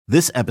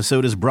This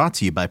episode is brought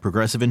to you by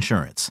Progressive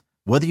Insurance.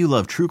 Whether you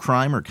love true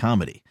crime or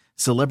comedy,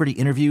 celebrity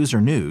interviews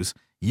or news,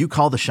 you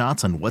call the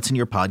shots on what's in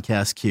your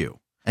podcast queue.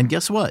 And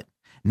guess what?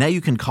 Now you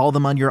can call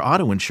them on your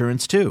auto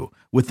insurance too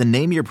with the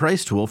Name Your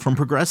Price tool from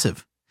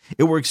Progressive.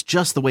 It works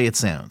just the way it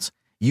sounds.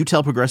 You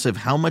tell Progressive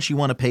how much you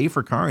want to pay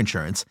for car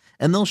insurance,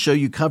 and they'll show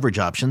you coverage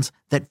options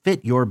that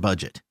fit your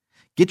budget.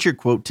 Get your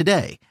quote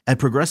today at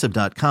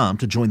Progressive.com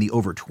to join the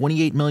over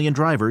 28 million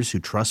drivers who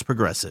trust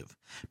Progressive.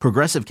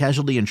 Progressive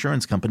Casualty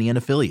Insurance Company and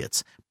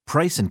Affiliates.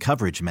 Price and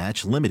coverage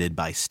match limited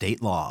by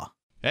state law.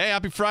 Hey,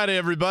 happy Friday,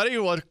 everybody.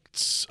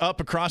 What's up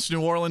across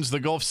New Orleans, the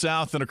Gulf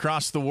South, and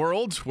across the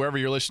world, wherever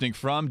you're listening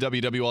from,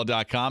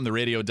 WWL.com, the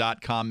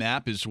radio.com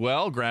app as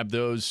well. Grab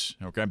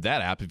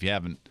that app if you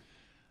haven't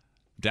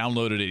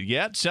downloaded it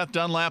yet. Seth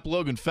Dunlap,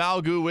 Logan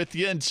Falgu with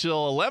you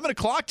until 11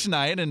 o'clock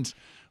tonight. And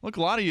look,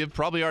 a lot of you have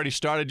probably already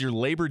started your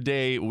Labor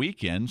Day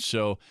weekend,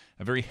 so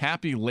a very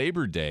happy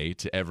Labor Day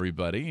to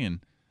everybody. And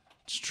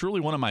it's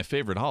truly one of my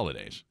favorite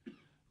holidays. It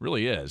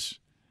really is.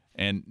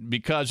 And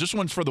because this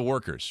one's for the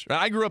workers.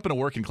 I grew up in a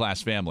working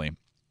class family.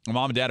 My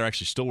mom and dad are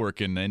actually still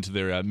working into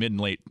their mid and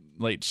late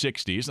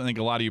 60s. I think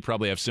a lot of you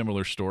probably have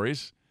similar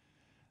stories.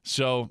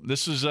 So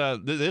this is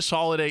this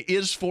holiday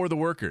is for the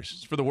workers.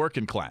 It's for the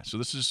working class. So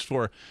this is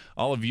for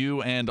all of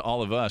you and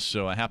all of us.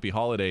 So a happy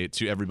holiday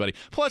to everybody.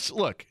 Plus,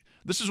 look,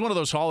 this is one of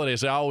those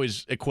holidays I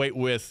always equate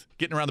with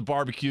getting around the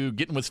barbecue,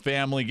 getting with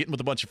family, getting with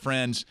a bunch of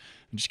friends,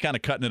 and just kind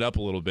of cutting it up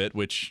a little bit,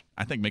 which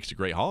I think makes a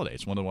great holiday.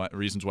 It's one of the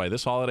reasons why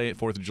this holiday,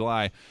 4th of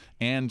July,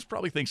 and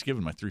probably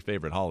Thanksgiving, my three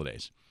favorite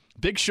holidays.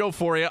 Big show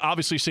for you.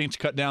 Obviously, Saints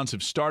cutdowns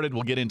have started.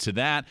 We'll get into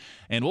that,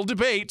 and we'll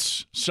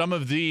debate some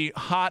of the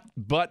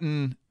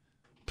hot-button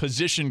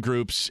position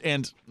groups,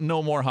 and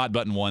no more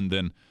hot-button one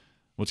than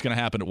what's going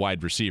to happen at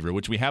wide receiver,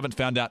 which we haven't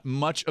found out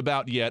much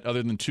about yet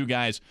other than two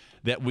guys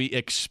that we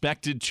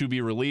expected to be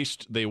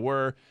released. They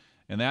were,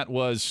 and that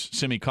was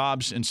Simi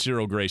Cobbs and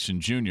Cyril Grayson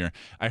Jr.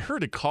 I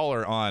heard a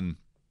caller on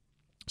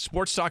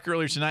Sports Talk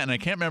earlier tonight, and I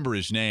can't remember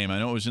his name. I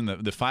know it was in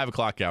the 5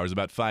 o'clock hours,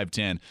 about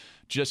 5:10,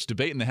 just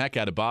debating the heck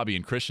out of Bobby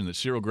and Christian that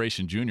Cyril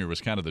Grayson Jr.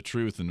 was kind of the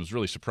truth and was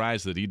really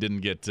surprised that he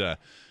didn't get a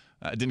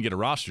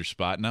roster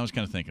spot. And I was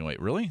kind of thinking,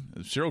 wait, really?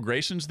 Cyril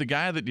Grayson's the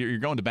guy that you're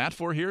going to bat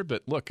for here?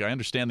 But look, I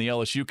understand the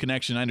LSU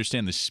connection. I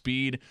understand the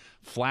speed,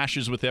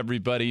 flashes with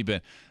everybody.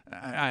 But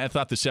I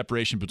thought the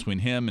separation between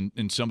him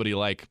and somebody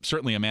like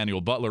certainly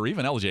Emmanuel Butler, or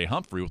even LJ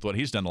Humphrey with what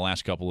he's done the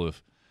last couple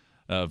of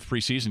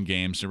preseason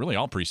games, and really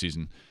all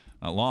preseason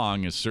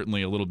long, is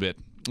certainly a little bit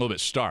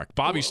stark.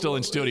 Bobby's still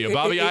in studio.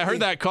 Bobby, I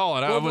heard that call,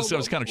 and I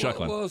was kind of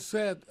chuckling. Well,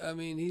 Seth, I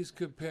mean, he's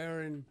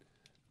comparing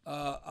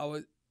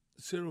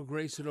Cyril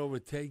Grayson over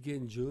Ted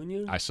Ginn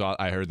Jr.?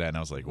 I heard that, and I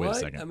was like, wait a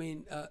second. I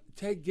mean,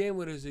 Ted Ginn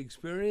with his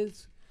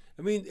experience,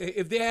 I mean,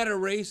 if they had a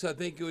race, I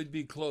think it would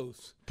be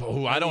close.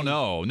 Oh, I don't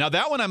know. Now,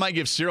 that one I might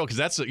give Cyril,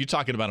 because you're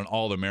talking about an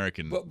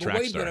All-American track star.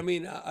 But wait a minute, I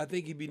mean, I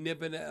think he'd be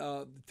nipping,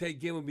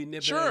 Ted Ginn would be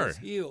nipping at his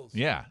heels.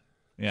 Yeah.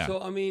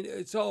 So, I mean,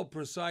 it's all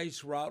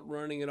precise route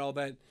running and all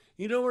that.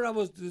 You know where I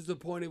was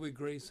disappointed with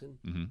Grayson?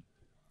 Mm-hmm.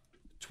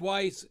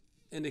 Twice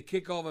in the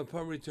kickoff and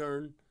punt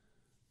return,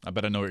 I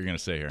bet I know what you're going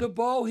to say here. the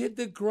ball hit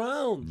the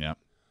ground. Yeah.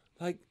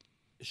 Like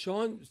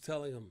Sean was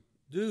telling him,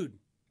 dude.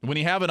 When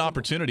you have an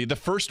opportunity, the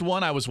first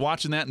one, I was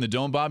watching that in the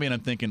dome, Bobby, and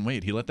I'm thinking,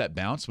 wait, he let that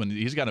bounce when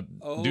he's got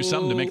to do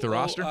something to make the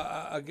roster?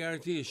 I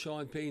guarantee you,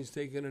 Sean Payne's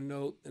taking a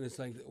note, and it's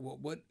like,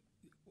 what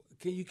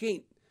you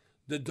can't,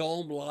 the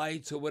dome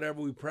lights or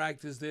whatever, we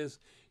practice this.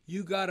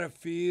 You got to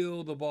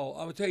feel the ball.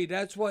 I'm going to tell you,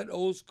 that's what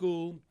old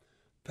school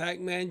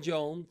Pac-Man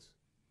Jones,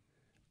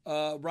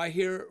 right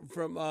here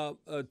from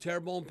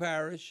Terrebonne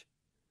Parish,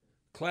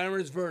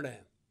 Clarence Verdun.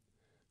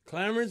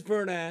 Clarence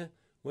Verdun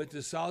went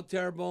to South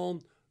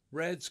Terrebonne,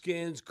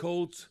 Redskins,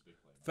 Colts,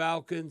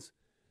 Falcons,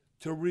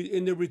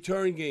 in the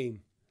return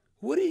game.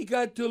 What do you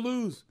got to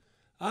lose?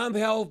 I'm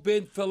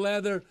hell-bent for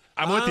leather.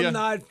 I'm with you. I'm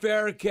not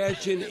fair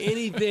catching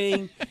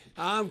anything.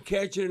 I'm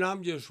catching and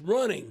I'm just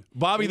running.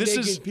 Bobby, this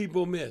making is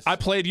people miss. I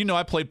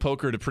played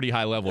poker at a pretty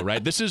high level,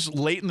 right? This is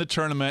late in the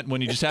tournament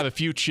when you just have a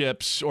few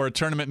chips, or a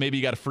tournament maybe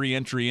you got a free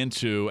entry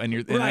into, and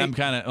I'm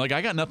kind of like,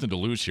 I got nothing to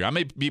lose here. I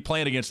may be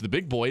playing against the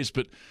big boys,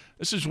 but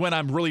this is when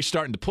I'm really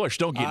starting to push.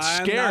 Don't get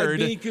scared.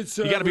 You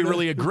got to be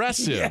really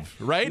aggressive,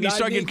 right? And you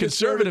start getting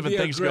conservative and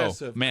things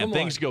aggressive.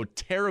 Things go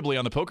terribly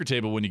on the poker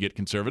table when you get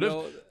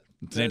conservative.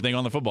 Same thing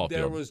on the football field.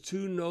 There was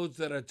two notes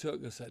that I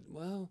took. I said,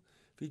 well,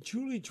 if you're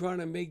truly trying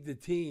to make the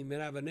team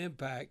and have an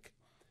impact,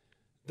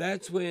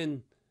 that's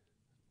when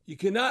you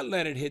cannot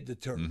let it hit the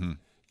turf. Mm-hmm.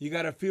 You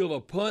got to feel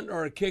a punt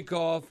or a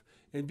kickoff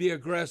and be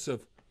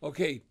aggressive.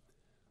 Okay,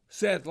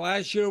 Seth,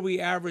 last year we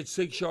averaged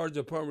 6 yards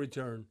a punt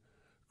return.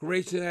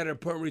 Grayson had a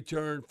punt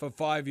return for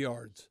 5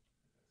 yards.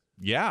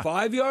 Yeah.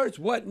 5 yards?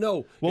 What?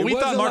 No. Well, we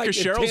thought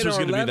Marcus Sherrills was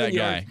going to be that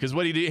guy, yards. because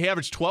he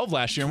averaged 12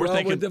 last year, and we're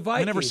thinking,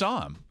 we never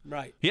saw him.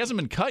 Right. He hasn't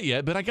been cut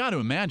yet, but I got to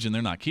imagine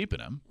they're not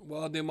keeping him.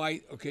 Well, they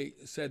might. Okay,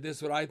 Said this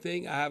is what I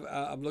think.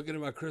 I'm looking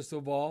at my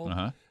crystal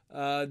ball.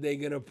 They're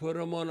going to put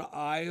him on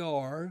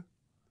IR.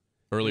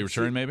 Early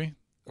return, maybe?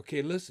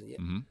 Okay, listen. Yeah.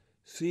 Mm-hmm.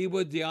 See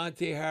what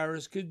Deontay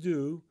Harris could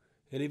do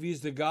And if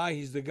he's the guy,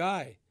 he's the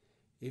guy.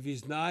 If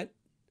he's not,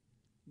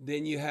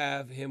 then you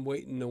have him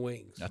waiting in the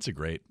wings. That's a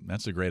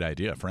great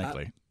idea,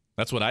 frankly.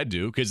 That's what I'd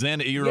do, because then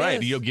you're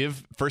right. You'll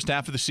give first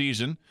half of the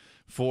season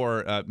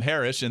for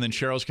Harris, and then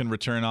Sherrills can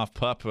return off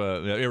PUP,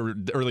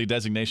 early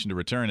designation to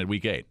return at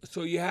week 8.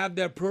 So you have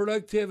that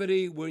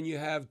productivity when you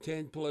have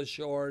 10-plus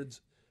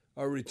yards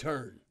a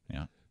return.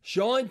 Yeah.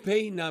 Sean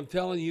Payton, I'm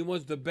telling you, he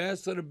wants the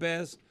best of the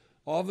best,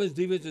 offense,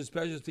 defense, and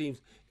special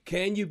teams.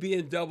 Can you be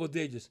in double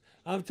digits?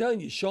 I'm telling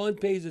you, Sean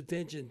pays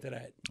attention to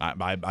that.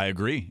 I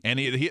agree. And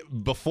he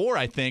before,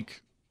 I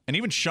think, and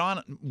even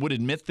Sean would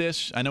admit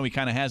this, I know he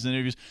kind of has in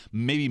interviews,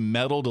 maybe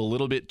meddled a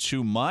little bit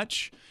too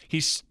much.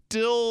 He's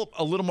still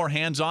a little more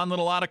hands-on than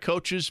a lot of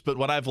coaches, but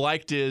what I've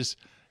liked is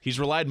he's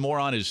relied more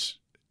on his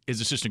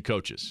assistant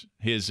coaches,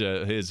 his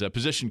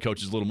position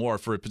coaches a little more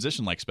for a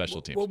position like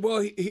special teams.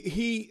 Well,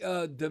 he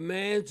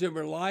demands and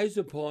relies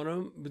upon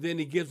them, but then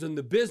he gives them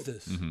the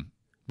business. Mm-hmm.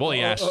 Well,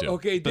 he has to.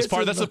 Okay, that's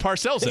the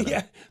Parcells in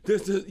it.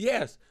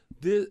 Yeah,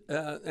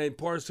 and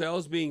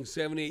Parcells being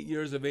 78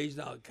 years of age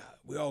now. God,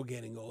 we're all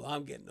getting old.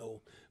 I'm getting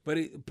old. But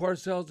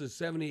Parcells is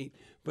 78.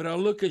 But I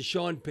look at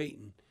Sean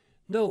Payton.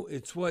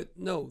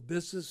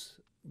 This is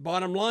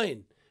bottom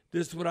line.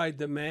 This is what I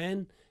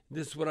demand.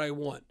 This is what I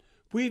want.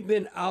 We've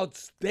been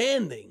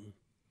outstanding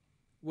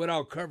with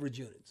our coverage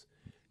units.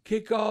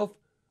 Kickoff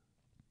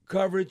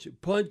coverage,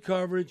 punt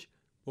coverage,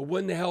 but what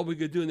in the hell we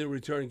could do in the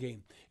return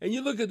game? And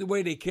you look at the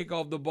way they kick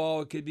off the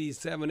ball, it could be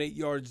 7-8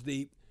 yards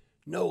deep.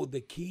 No,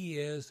 the key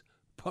is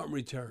punt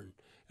return.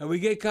 And we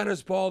get kind of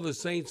spoiled as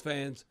Saints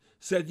fans.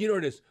 Said, you know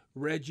this,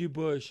 Reggie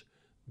Bush,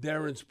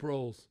 Darren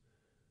Sproles.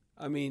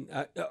 I mean,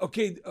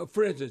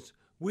 for instance,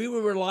 we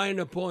were relying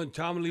upon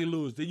Tommy Lee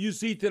Lewis. Did you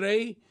see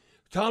today?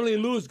 Tommy Lee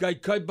Lewis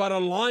got cut by the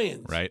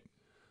Lions. Right.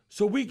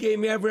 So we gave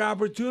him every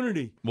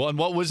opportunity. Well, and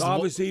what was so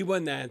obviously he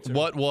wasn't the answer.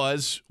 What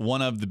was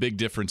one of the big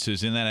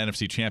differences in that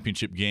NFC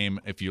Championship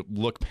game? If you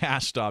look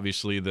past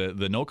obviously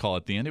the no call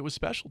at the end, it was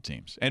special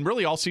teams, and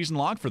really all season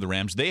long for the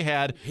Rams, they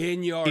had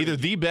either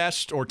the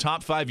best or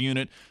top 5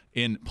 unit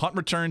in punt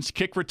returns,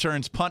 kick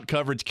returns, punt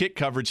coverage, kick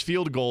coverage,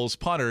 field goals,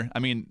 punter. I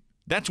mean,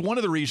 that's one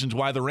of the reasons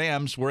why the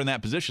Rams were in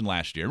that position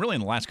last year, and really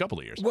in the last couple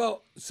of years.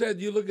 Well, Seth,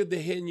 you look at the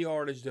hidden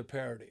yardage, the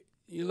parity.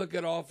 You look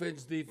at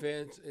offense,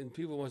 defense, and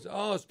people want to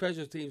say,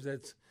 special teams,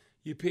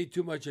 you pay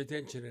too much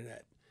attention to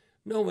that.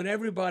 No, when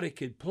everybody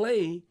can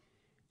play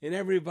and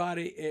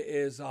everybody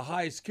is a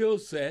high skill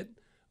set,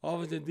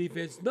 offense and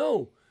defense,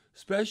 no.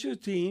 Special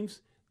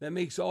teams, that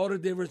makes all the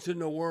difference in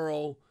the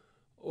world.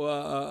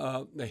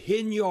 The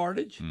hidden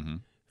yardage,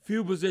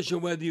 field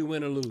position, whether you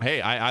win or lose. Hey,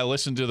 I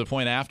listen to the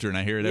point after, and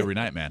I hear it every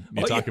night, man.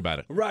 You talk about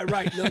it.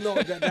 Right.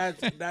 No,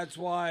 that's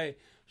why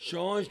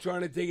Sean's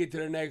trying to take it to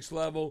the next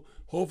level.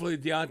 Hopefully,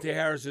 Deontay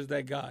Harris is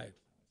that guy.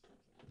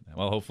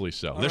 Well, hopefully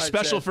so. They're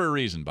special for a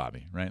reason,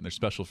 Bobby, right? They're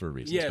special for a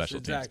reason. Yes, special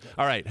exactly. Teams.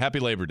 All right. Happy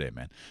Labor Day,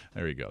 man.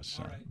 There he goes.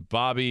 Right.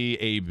 Bobby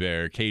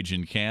Hebert,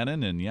 Cajun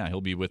Cannon, and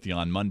he'll be with you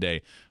on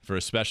Monday for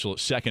a special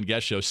second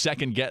guest show.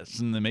 Second guest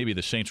and maybe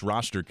the Saints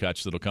roster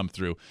cuts that'll come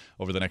through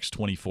over the next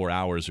 24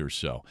 hours or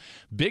so.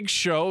 Big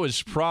show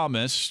as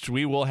promised.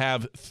 We will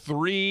have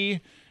 3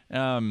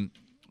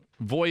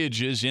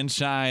 voyages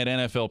inside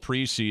NFL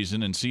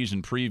preseason and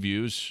season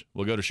previews.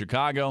 We'll go to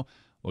Chicago.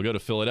 We'll go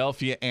to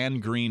Philadelphia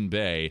and Green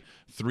Bay,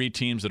 3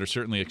 teams that are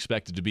certainly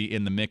expected to be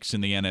in the mix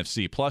in the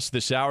NFC. Plus,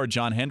 this hour,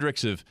 John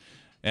Hendricks of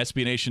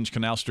SB Nation's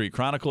Canal Street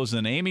Chronicles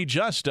and Amy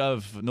Just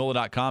of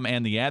NOLA.com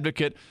and The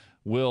Advocate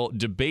will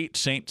debate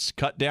Saints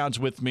cutdowns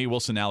with me,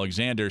 Wilson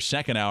Alexander.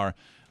 Second hour,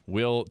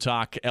 we'll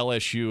talk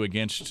LSU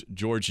against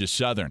Georgia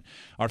Southern.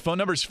 Our phone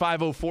number is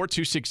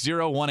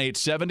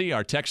 504-260-1870.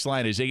 Our text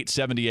line is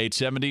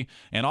 870-870.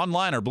 And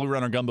online, our Blue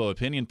Runner Gumbo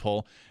opinion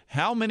poll.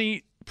 How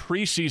many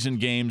preseason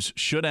games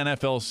should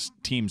NFL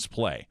teams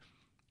play?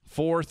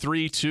 4,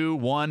 3, 2,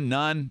 1,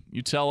 none.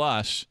 You tell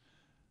us.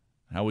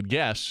 I would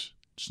guess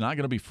it's not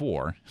going to be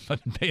 4.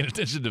 I've been paying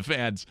attention to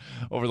fans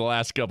over the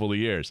last couple of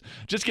years.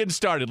 Just getting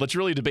started. Let's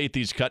really debate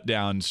these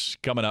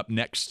cutdowns coming up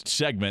next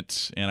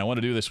segment. And I want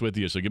to do this with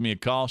you. So give me a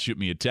call, shoot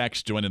me a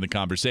text, join in the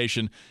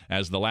conversation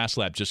as the last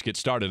lap just gets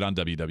started on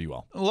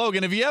WWL.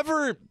 Logan, have you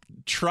ever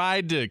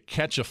tried to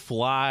catch a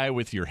fly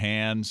with your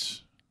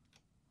hands?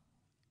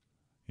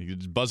 You're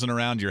buzzing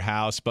around your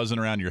house, buzzing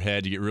around your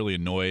head. You get really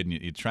annoyed, and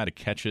you try to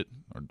catch it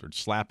or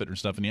slap it or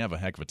stuff, and you have a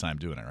heck of a time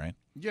doing it, right?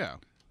 Yeah.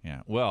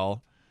 Yeah.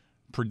 Well,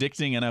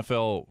 predicting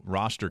NFL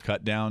roster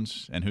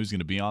cutdowns and who's going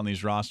to be on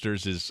these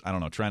rosters is, I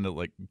don't know, trying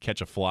to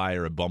catch a fly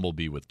or a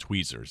bumblebee with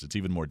tweezers. It's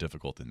even more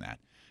difficult than that.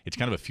 It's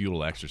kind of a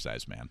futile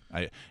exercise, man.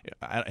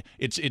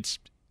 It's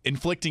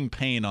inflicting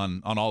pain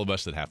on all of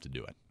us that have to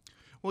do it.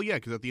 Well, yeah,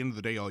 because at the end of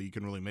the day, all you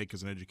can really make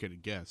is an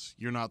educated guess.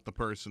 You're not the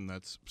person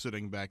that's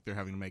sitting back there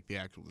having to make the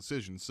actual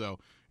decision. So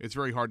it's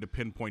very hard to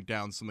pinpoint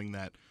down something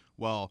that,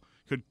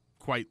 could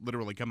quite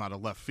literally come out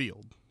of left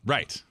field.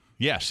 Right.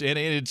 Yes, and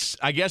it's,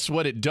 I guess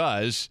what it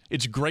does,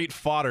 it's great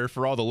fodder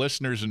for all the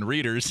listeners and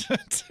readers,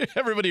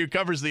 everybody who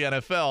covers the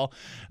NFL,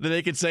 that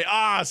they can say,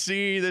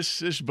 see,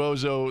 this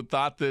bozo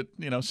thought that,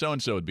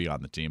 so-and-so would be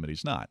on the team, and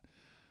he's not.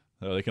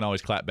 They can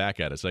always clap back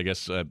at us. I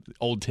guess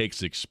Old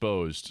Takes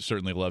Exposed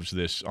certainly loves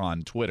this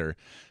on Twitter.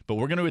 But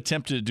we're going to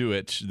attempt to do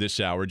it this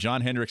hour.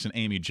 John Hendricks and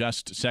Amy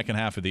Just, second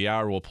half of the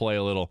hour, will play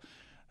a little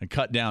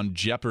cut down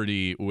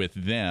Jeopardy with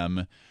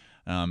them.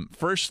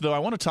 First, though, I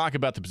want to talk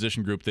about the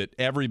position group that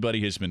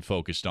everybody has been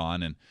focused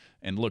on.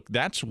 And look,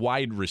 that's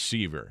wide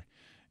receiver.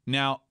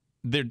 Now,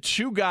 there are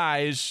two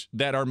guys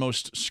that are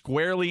most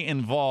squarely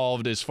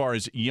involved as far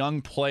as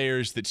young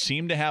players that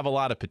seem to have a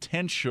lot of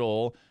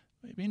potential.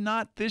 Maybe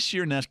not this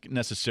year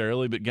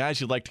necessarily, but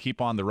guys you'd like to keep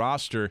on the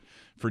roster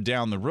for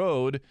down the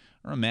road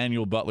are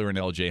Emmanuel Butler and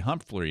L.J.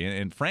 Humphrey.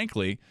 And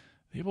frankly,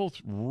 they both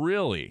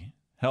really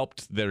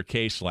helped their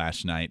case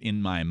last night,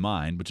 in my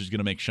mind, which is going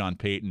to make Sean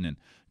Payton and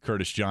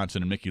Curtis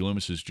Johnson and Mickey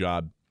Loomis's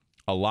job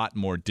a lot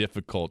more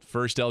difficult.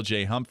 First,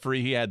 L.J.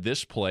 Humphrey, he had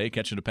this play,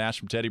 catching a pass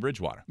from Teddy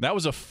Bridgewater. That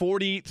was a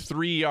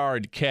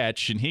 43-yard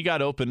catch, and he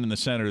got open in the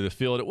center of the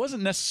field. It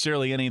wasn't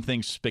necessarily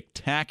anything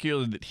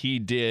spectacular that he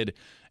did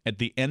at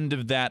the end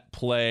of that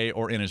play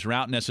or in his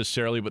route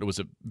necessarily, but it was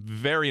a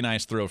very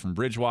nice throw from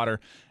Bridgewater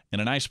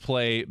and a nice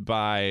play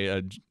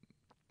by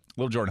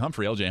little Jordan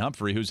Humphrey, L.J.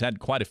 Humphrey, who's had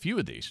quite a few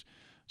of these.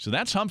 So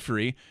that's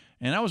Humphrey,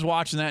 and I was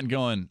watching that and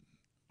going,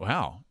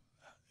 wow,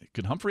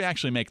 could Humphrey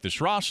actually make this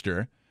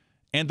roster?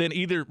 And then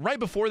either right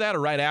before that or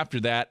right after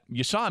that,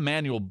 you saw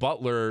Emmanuel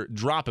Butler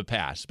drop a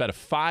pass, about a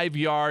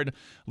 5-yard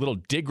little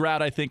dig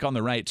route, I think, on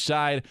the right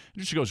side. It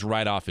just goes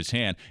right off his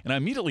hand. And I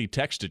immediately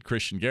texted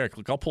Christian Garrick.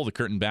 Look, I'll pull the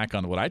curtain back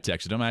on what I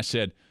texted him. I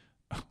said,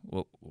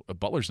 well,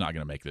 Butler's not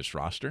going to make this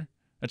roster.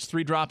 That's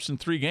 3 drops in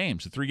 3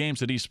 games, the 3 games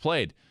that he's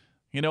played.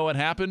 You know what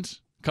happened?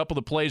 A couple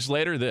of plays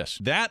later, this.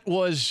 That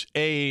was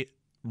a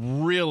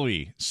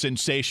really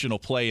sensational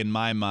play in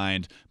my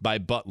mind by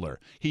Butler.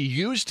 He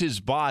used his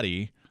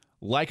body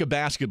like a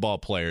basketball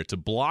player to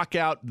block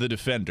out the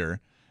defender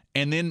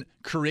and then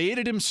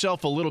created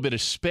himself a little bit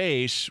of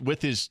space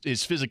with his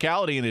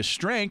physicality and his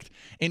strength.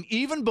 And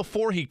even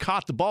before he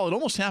caught the ball, it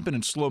almost happened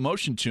in slow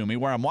motion to me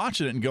where I'm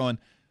watching it and going,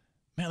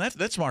 man,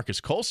 that's Marcus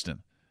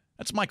Colston.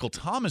 That's Michael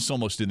Thomas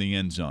almost in the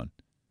end zone.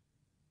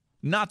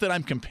 Not that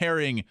I'm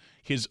comparing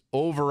his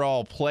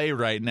overall play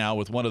right now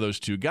with one of those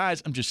two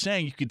guys. I'm just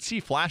saying you could see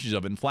flashes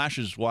of it, and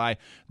flashes why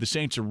the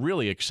Saints are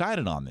really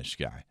excited on this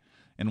guy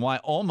and why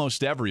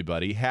almost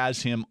everybody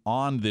has him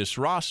on this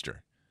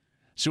roster.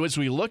 So as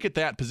we look at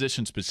that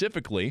position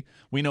specifically,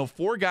 we know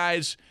 4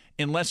 guys,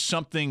 unless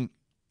something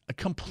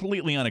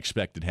completely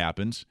unexpected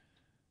happens.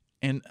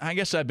 And I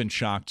guess I've been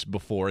shocked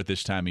before at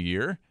this time of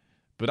year,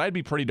 but I'd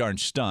be pretty darn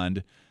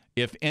stunned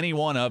if any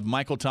one of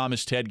Michael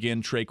Thomas, Ted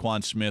Ginn,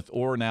 Traquan Smith,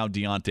 or now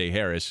Deontay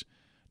Harris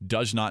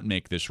does not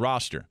make this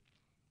roster.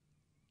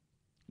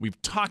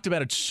 We've talked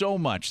about it so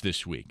much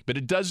this week, but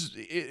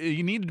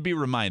you need to be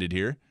reminded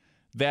here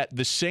that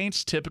the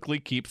Saints typically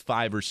keep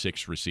 5 or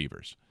 6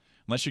 receivers,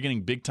 unless you're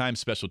getting big-time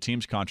special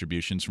teams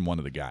contributions from one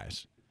of the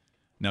guys.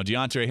 Now,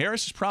 Deontay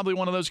Harris is probably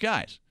one of those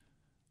guys.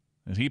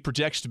 He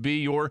projects to be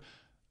your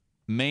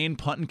main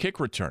punt and kick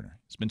returner.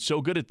 He's been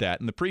so good at that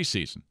in the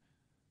preseason.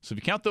 So if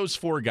you count those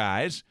 4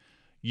 guys,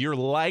 you're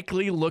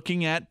likely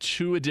looking at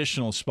 2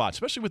 additional spots,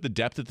 especially with the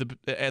depth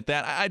at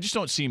that. I just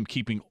don't see him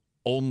keeping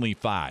only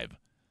 5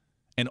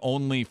 and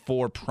only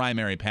 4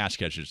 primary pass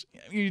catchers.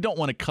 You don't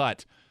want to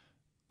cut,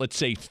 let's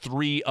say,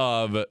 3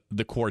 of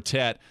the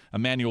quartet: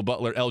 Emmanuel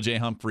Butler, L.J.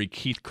 Humphrey,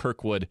 Keith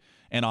Kirkwood,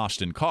 and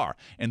Austin Carr.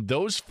 And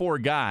those 4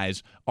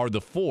 guys are the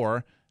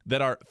 4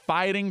 that are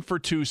fighting for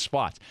 2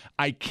 spots.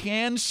 I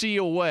can see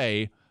a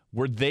way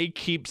where they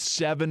keep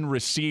 7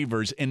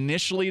 receivers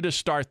initially to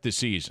start the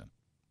season.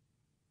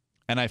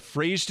 And I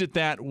phrased it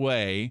that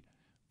way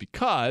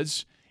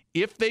because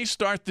if they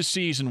start the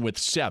season with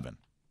 7,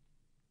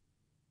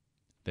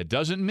 that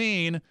doesn't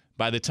mean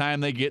by the time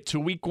they get to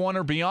week 1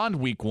 or beyond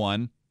week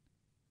 1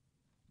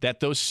 that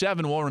those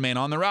 7 will remain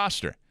on the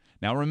roster.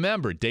 Now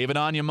remember, David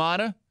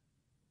Onyemata,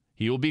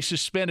 he will be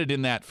suspended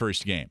in that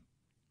first game.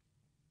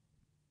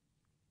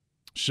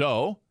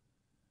 So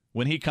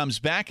when he comes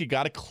back, you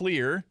got to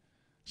clear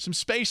some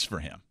space for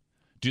him.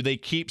 Do they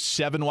keep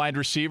 7 wide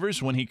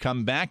receivers when he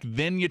come back?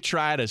 Then you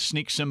try to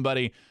sneak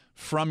somebody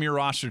from your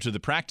roster to the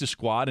practice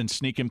squad and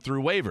sneak him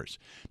through waivers.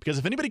 Because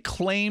if anybody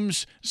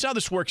claims, this is how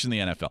this works in the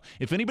NFL.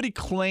 If anybody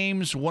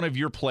claims one of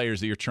your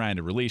players that you're trying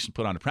to release and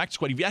put on a practice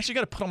squad, you've actually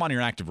got to put them on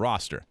your active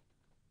roster.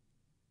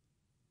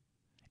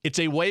 It's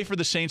a way for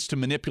the Saints to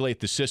manipulate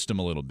the system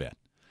a little bit.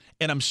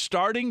 And I'm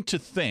starting to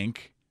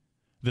think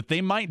that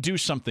they might do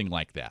something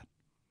like that.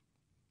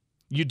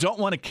 You don't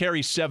want to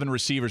carry 7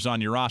 receivers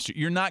on your roster.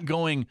 You're not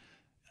going,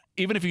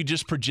 even if you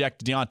just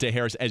project Deontay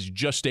Harris as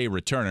just a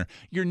returner,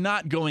 you're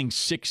not going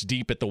 6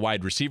 deep at the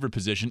wide receiver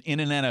position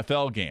in an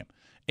NFL game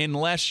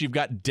unless you've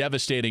got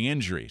devastating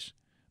injuries.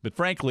 But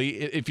frankly,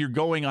 if you're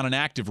going on an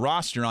active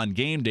roster on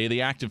game day,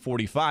 the active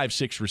 45,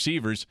 6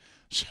 receivers,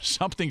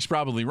 something's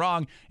probably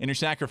wrong, and you're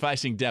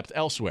sacrificing depth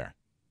elsewhere.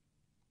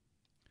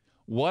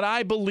 What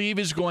I believe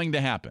is going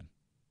to happen,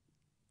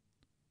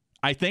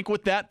 I think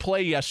with that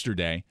play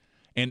yesterday,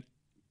 and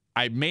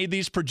I made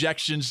these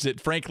projections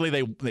that, frankly,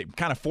 they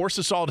kind of force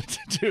us all to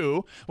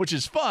do, which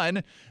is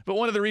fun. But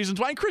one of the reasons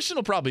why, and Christian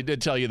will probably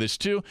did tell you this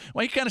too,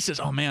 why he kind of says,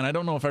 oh, man, I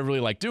don't know if I really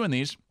like doing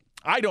these.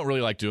 I don't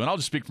really like doing, I'll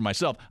just speak for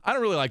myself, I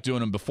don't really like doing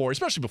them before,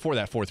 especially before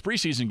that fourth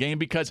preseason game,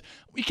 because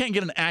we can't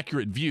get an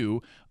accurate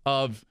view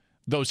of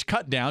those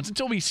cut downs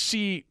until we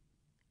see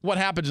what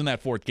happens in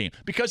that fourth game.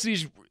 Because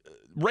these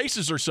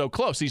races are so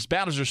close, these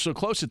battles are so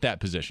close at that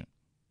position.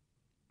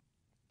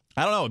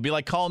 I don't know, it'd be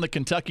like calling the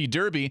Kentucky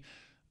Derby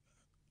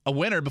a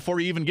winner before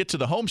you even get to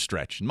the home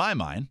stretch, in my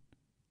mind.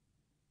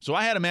 So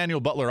I had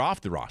Emmanuel Butler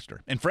off the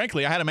roster. And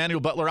frankly, I had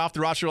Emmanuel Butler off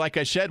the roster, like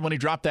I said, when he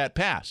dropped that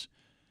pass.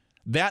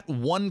 That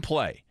one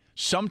play,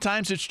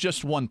 sometimes it's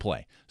just one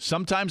play.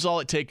 Sometimes all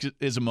it takes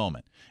is a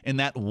moment. In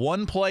that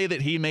one play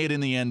that he made in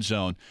the end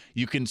zone,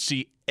 you can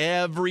see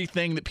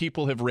everything that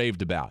people have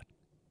raved about.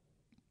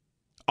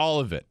 All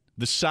of it.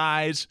 The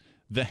size,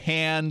 the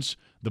hands,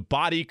 the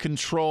body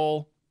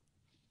control,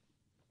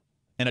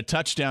 and a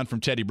touchdown from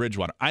Teddy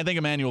Bridgewater. I think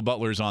Emmanuel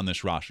Butler is on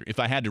this roster. If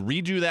I had to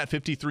redo that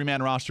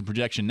 53-man roster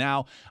projection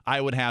now,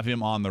 I would have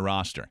him on the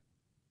roster.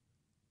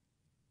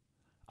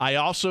 I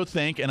also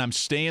think, and I'm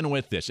staying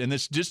with this, and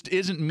this just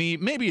isn't me,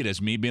 maybe it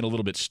is me being a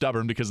little bit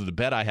stubborn because of the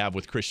bet I have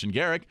with Christian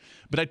Garrick,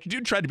 but I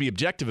do try to be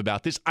objective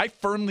about this. I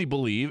firmly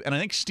believe, and I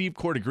think Steve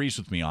Court agrees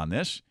with me on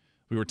this,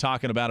 we were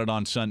talking about it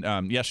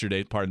on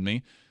yesterday,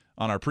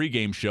 on our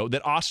pregame show,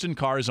 that Austin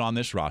Carr is on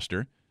this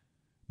roster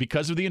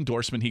because of the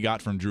endorsement he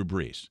got from Drew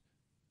Brees.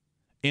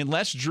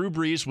 Unless Drew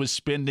Brees was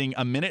spending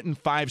a minute and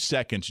 5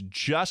 seconds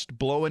just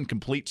blowing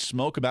complete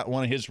smoke about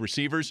one of his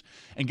receivers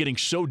and getting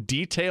so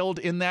detailed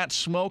in that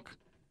smoke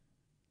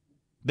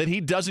that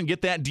he doesn't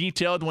get that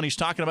detailed when he's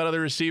talking about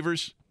other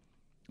receivers,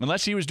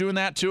 unless he was doing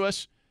that to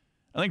us,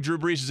 I think Drew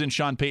Brees is in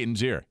Sean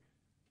Payton's ear,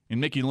 in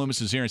Mickey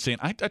Loomis's ear, and saying,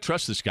 I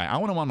trust this guy. I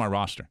want him on my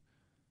roster.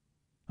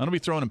 I'm going to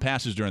be throwing him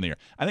passes during the year.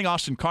 I think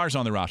Austin Carr's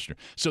on the roster.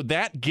 So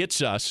that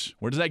gets us,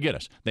 where does that get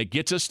us? That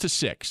gets us to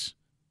 6.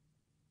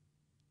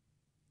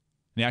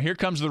 Now, here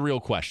comes the real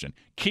question.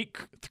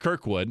 Keith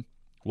Kirkwood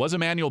was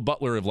Emmanuel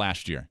Butler of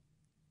last year.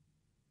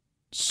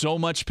 So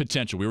much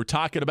potential. We were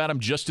talking about him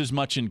just as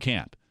much in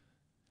camp.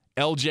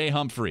 L.J.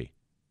 Humphrey.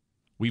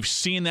 We've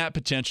seen that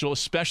potential,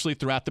 especially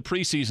throughout the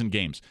preseason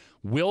games.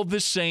 Will the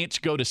Saints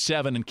go to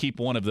 7 and keep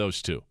one of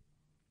those two?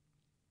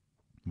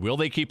 Will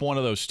they keep one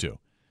of those two?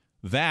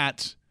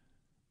 That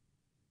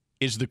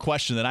is the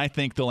question that I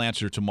think they'll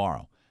answer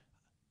tomorrow.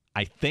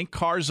 I think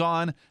Carr's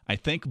on. I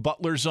think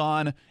Butler's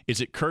on.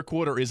 Is it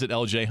Kirkwood or is it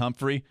L.J.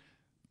 Humphrey?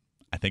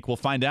 I think we'll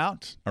find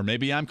out. Or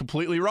maybe I'm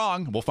completely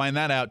wrong. We'll find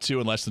that out,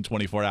 too, in less than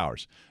 24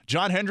 hours.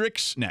 John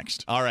Hendricks,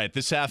 next. All right,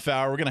 this half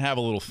hour, we're going to have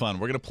a little fun.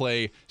 We're going to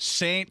play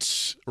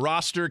Saints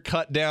roster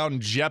cut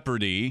down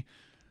Jeopardy.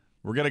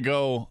 We're going to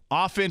go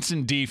offense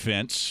and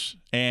defense,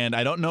 and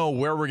I don't know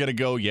where we're going to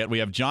go yet. We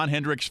have John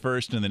Hendricks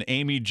first and then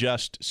Amy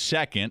Just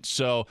second.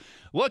 So,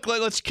 look,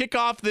 let's kick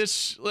off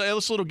this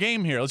little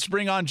game here. Let's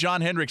bring on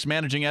John Hendricks,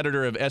 managing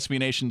editor of SB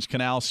Nation's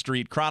Canal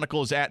Street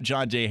Chronicles, at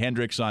John J.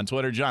 Hendricks on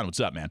Twitter. John, what's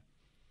up, man?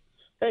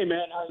 Hey,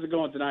 man, how's it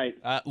going tonight?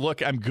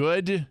 Look, I'm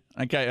good.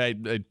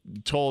 I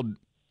told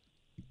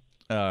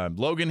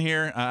Logan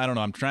here, I don't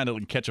know, I'm trying to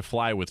catch a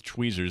fly with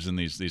tweezers in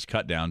these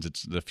cut downs.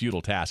 It's the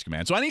futile task,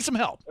 man. So I need some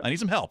help.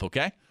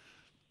 Okay?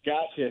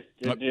 Gotcha.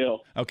 Good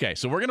deal. Okay,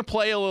 so we're going to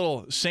play a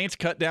little Saints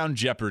cut down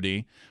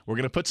Jeopardy. We're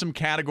going to put some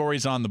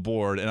categories on the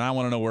board, and I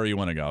want to know where you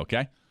want to go,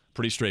 okay?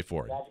 Pretty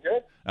straightforward. Sounds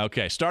good.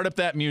 Okay, start up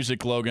that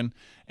music, Logan.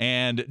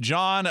 And,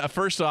 John,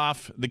 first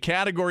off, the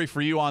category for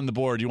you on the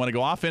board, you want to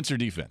go offense or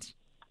defense?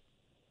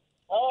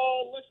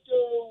 Let's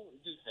go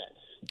defense.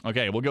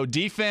 Okay, we'll go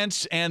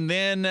defense, and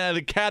then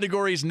the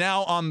categories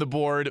now on the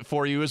board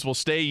for you is we'll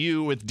stay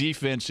you with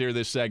defense here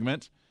this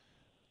segment.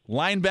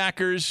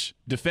 Linebackers,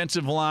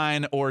 defensive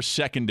line, or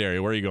secondary?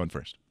 Where are you going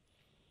first?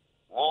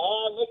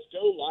 Let's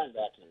go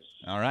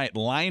linebackers. All right,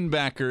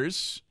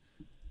 linebackers.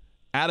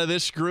 Out of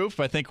this group,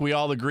 I think we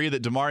all agree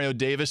that Demario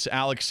Davis,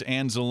 Alex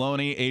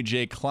Anzalone,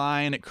 A.J.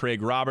 Klein,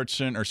 Craig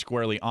Robertson are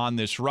squarely on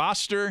this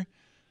roster.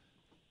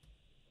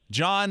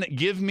 John,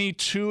 give me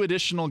 2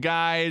 additional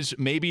guys,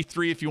 maybe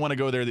 3 if you want to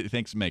go there that you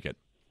think make it.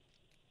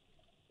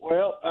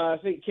 Well, I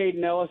think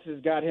Caden Ellis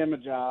has got him a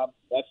job.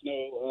 That's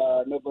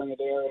no-brainer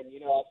there. And,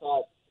 I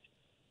thought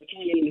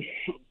between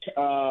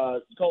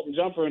Colton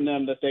Jumper and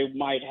them that they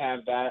might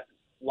have that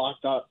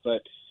locked up.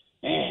 But,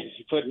 man,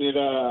 he's putting it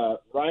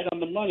right on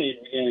the money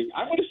at the beginning.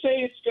 I'm going to say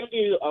it's going to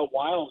be a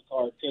wild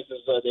card because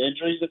of the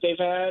injuries that they've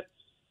had.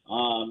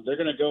 They're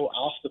going to go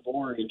off the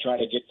board and try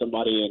to get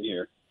somebody in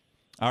here.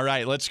 All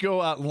right, let's go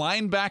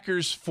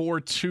linebackers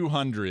for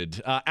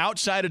 200.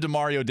 Outside of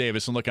Demario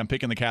Davis, and look, I'm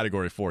picking the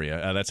category for you.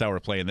 That's how we're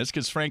playing this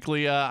because,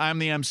 frankly, I'm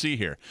the MC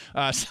here.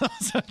 So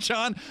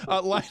John,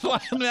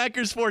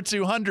 linebackers for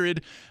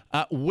 200.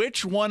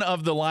 Which one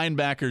of the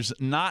linebackers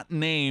not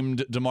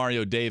named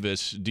Demario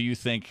Davis do you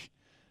think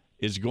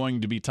is going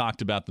to be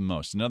talked about the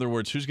most? In other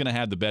words, who's going to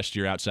have the best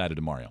year outside of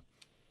Demario?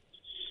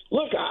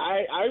 Look,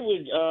 I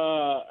would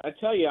I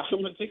tell you,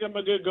 I'm going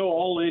to go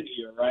all in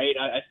here, right?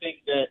 I think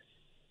that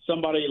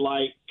somebody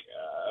like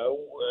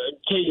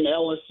Caden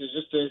Ellis is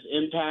just his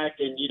impact,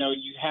 and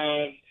you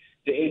have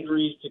the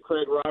injuries to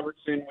Craig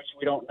Robertson, which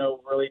we don't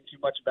know really too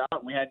much about,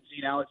 and we hadn't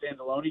seen Alex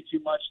Anzalone too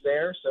much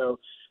there. So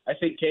I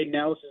think Caden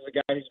Ellis is a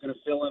guy who's going to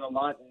fill in a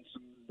lot in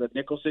the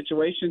nickel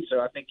situation. So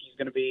I think he's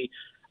going to be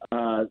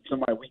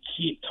somebody we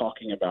keep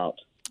talking about.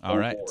 All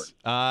right.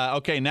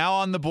 Okay, now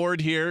on the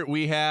board here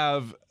we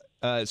have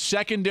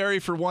secondary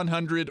for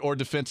 100 or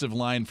defensive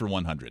line for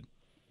 100.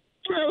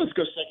 Well, let's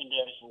go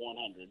secondary for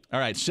 100. All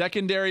right,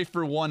 secondary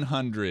for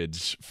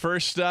 100s.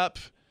 First up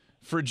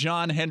for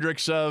John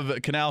Hendricks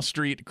of Canal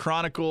Street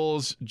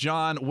Chronicles.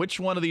 John, which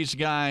one of these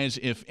guys,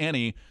 if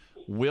any,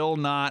 will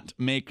not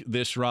make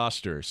this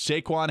roster?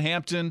 Saquon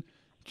Hampton,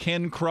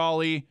 Ken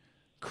Crawley,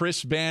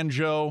 Chris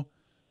Banjo,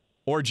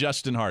 or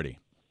Justin Hardy?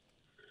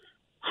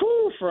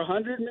 Whew, for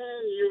 100, man,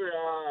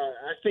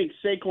 I think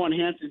Saquon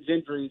Hampton's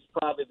injury is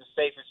probably the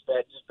safest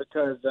bet just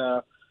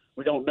because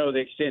we don't know the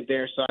extent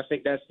there. So I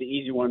think that's the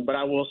easy one. But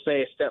I will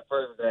say a step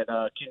further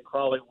that Ken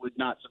Crawley would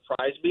not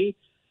surprise me,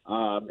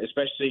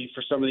 especially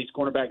for some of these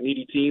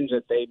cornerback-needy teams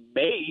that they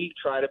may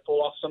try to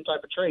pull off some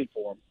type of trade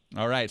for him.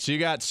 All right, so you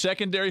got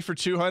secondary for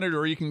 200,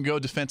 or you can go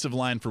defensive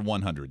line for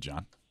 100,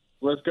 John.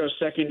 Let's go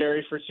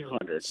secondary for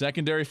 200.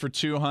 Secondary for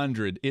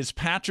 200. Is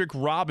Patrick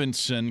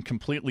Robinson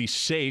completely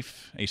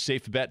safe, a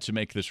safe bet to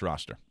make this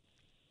roster?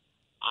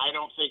 I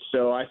don't think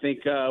so. I think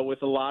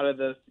with a lot of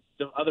the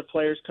other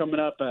players coming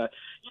up, you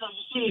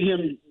see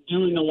him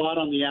doing a lot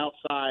on the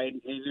outside,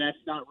 and that's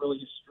not really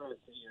his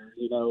strength here.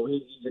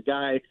 He's a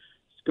guy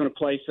who's going to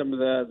play some of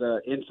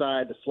the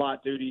inside, the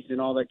slot duties, and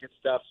all that good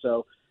stuff.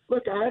 So,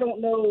 look, I don't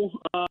know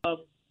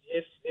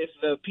if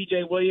the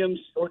P.J. Williams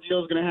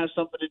ordeal is going to have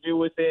something to do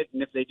with it,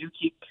 and if they do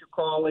keep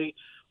Crawley.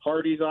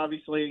 Hardy's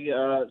obviously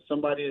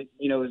somebody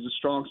that, is a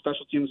strong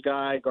special teams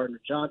guy. Gardner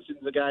Johnson's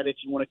a guy that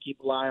you want to keep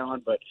an eye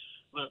on. But,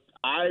 look,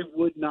 I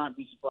would not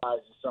be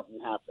surprised if something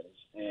happens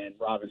and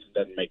Robinson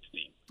doesn't make the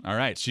team. All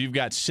right, so you've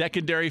got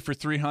secondary for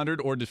 300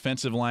 or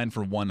defensive line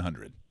for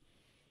 100.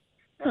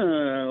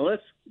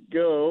 Let's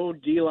go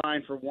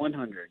D-line for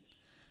 100.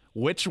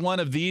 Which one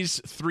of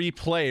these three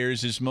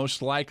players is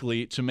most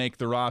likely to make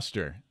the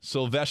roster?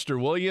 Sylvester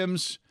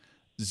Williams,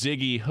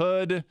 Ziggy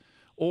Hood,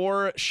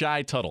 or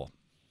Shai Tuttle?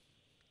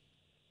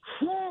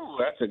 Whew,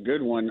 that's a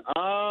good one.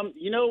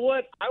 You know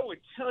what? I would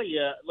tell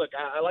you, look,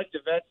 I like the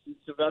vets and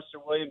Sylvester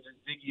Williams and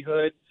Ziggy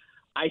Hood.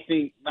 I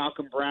think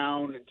Malcolm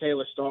Brown and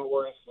Taylor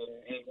Starworth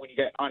and when you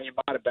get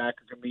Onyemata back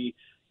are going to be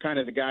kind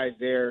of the guys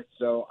there.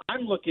 So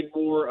I'm looking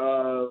more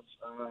of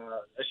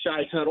a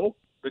Shai Tuttle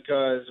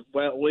because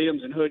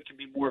Williams and Hood can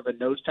be more of a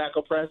nose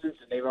tackle presence,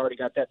 and they've already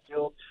got that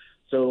filled.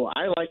 So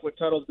I like what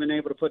Tuttle's been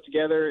able to put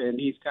together, and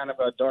he's kind of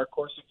a dark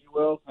horse, if you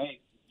will. Hey,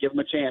 give him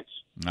a chance.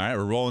 All right,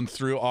 we're rolling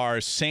through our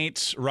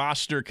Saints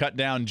roster cut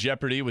down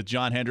Jeopardy with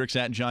John Hendricks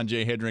at John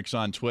J. Hendricks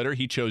on Twitter.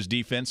 He chose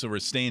defense, so we're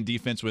staying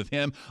defense with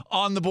him.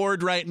 On the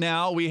board right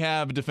now, we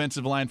have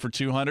defensive line for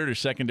 200 or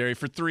secondary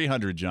for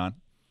 300, John.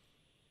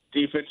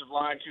 Defensive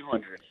line,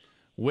 200.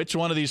 Which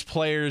one of these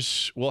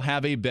players will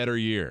have a better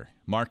year,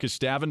 Marcus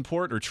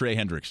Davenport or Trey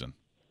Hendrickson?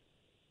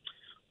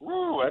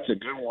 Ooh, that's a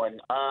good one.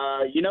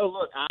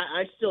 Look,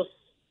 I still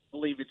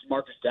believe it's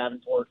Marcus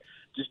Davenport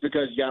just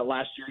because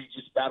last year he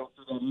just battled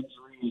through that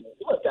injury.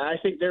 Look, I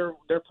think they're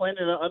planning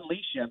to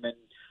unleash him, and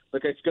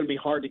look, it's going to be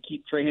hard to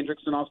keep Trey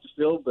Hendrickson off the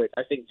field, but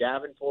I think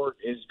Davenport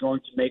is going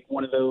to make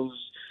one of those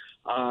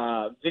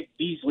Vic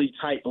Beasley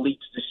type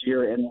leaps this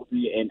year and will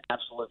be an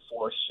absolute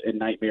force and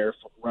nightmare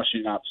for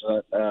rushing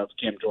opposite of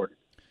Cam Jordan.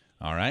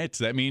 All right,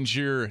 that means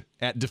you're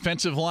at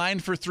defensive line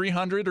for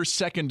 300 or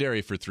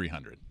secondary for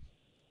 300?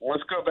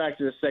 Let's go back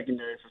to the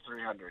secondary for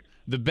 300.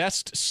 The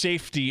best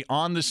safety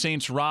on the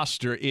Saints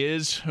roster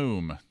is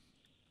whom?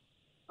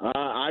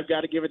 I've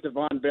got to give it to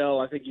Von Bell.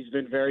 I think he's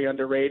been very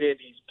underrated.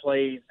 He's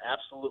played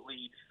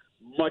absolutely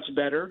much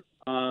better,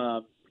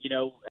 as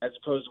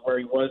opposed to where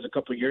he was a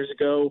couple of years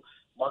ago.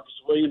 Marcus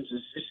Williams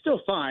is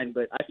still fine,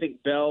 but I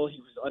think Bell, he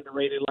was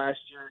underrated last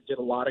year, did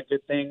a lot of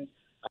good things.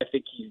 I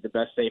think he's the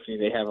best safety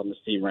they have on this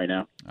team right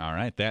now. All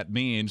right, that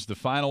means the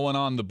final one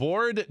on the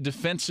board,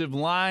 defensive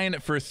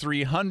line for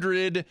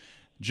 300.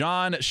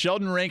 John,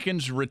 Sheldon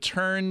Rankins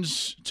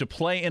returns to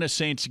play in a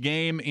Saints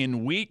game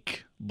in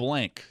week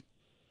blank.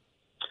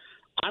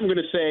 I'm going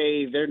to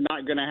say they're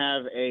not going to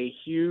have a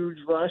huge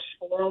rush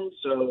for him,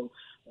 so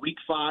week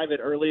 5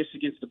 at earliest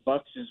against the Bucs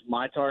is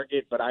my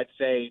target, but I'd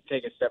say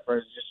take a step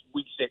further, just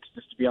week 6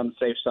 just to be on the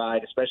safe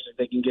side, especially if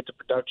they can get the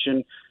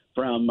production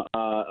from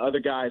other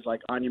guys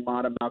like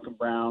Onyemata, Malcolm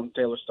Brown,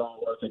 Taylor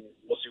Starworth, and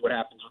we'll see what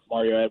happens with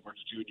Mario Edwards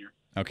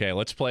Jr. Okay,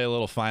 let's play a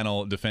little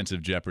final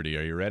defensive Jeopardy.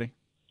 Are you ready?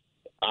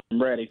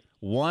 I'm ready.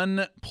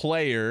 One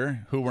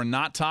player who we're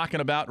not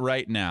talking about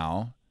right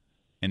now,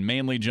 and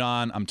mainly,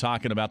 John, I'm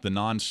talking about the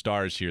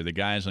non-stars here, the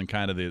guys on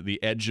kind of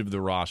the edge of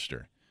the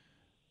roster.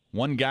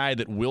 One guy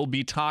that we'll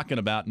be talking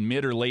about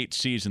mid or late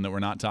season that we're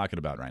not talking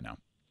about right now.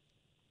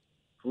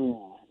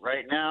 Ooh,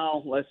 right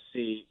now, let's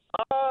see.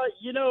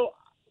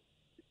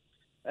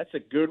 That's a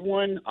good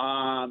one.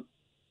 I'm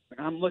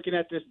looking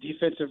at this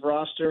defensive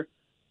roster.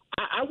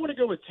 I want to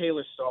go with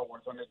Taylor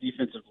Starworth on the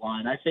defensive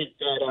line. I think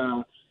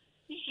that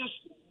just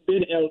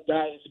been a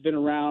guy that's been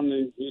around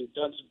and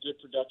done some good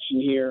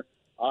production here.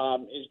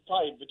 Is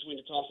probably between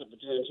the toss-up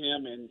between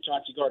him and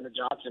Chauncey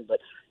Gardner-Johnson. But,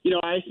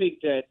 I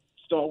think that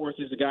Stallworth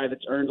is a guy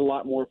that's earned a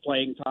lot more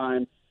playing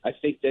time. I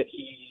think that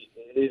he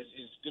is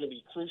going to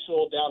be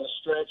crucial down the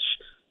stretch,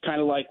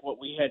 kind of like what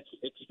we had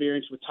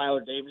experienced with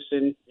Tyler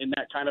Davison in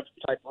that kind of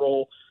type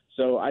role.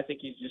 So I think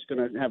he's just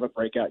going to have a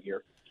breakout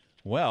year.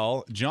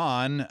 Well,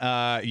 John,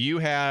 you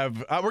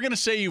have we're going to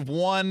say you've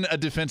won a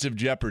defensive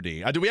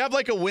Jeopardy. Do we have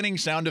like a winning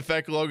sound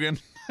effect, Logan?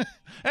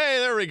 Hey,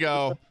 there we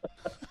go.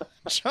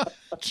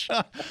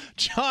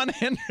 John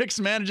Hendricks,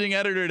 managing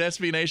editor at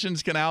SB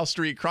Nation's Canal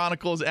Street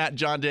Chronicles, at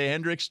John J.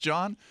 Hendricks.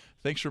 John,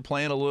 thanks for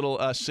playing a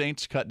little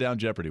Saints Cut Down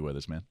Jeopardy with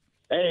us, man.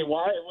 Hey,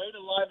 way to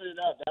liven it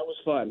up. That was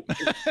fun.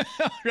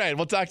 All right,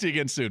 we'll talk to you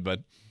again soon,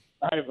 bud.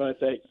 All right, bud.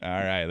 Thanks. All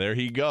right, there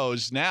he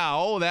goes.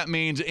 Now that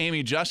means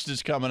Amy Just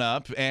is coming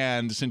up,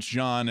 and since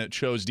John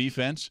chose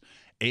defense,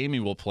 Amy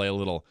will play a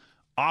little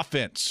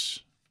offense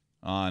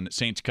on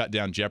Saints Cut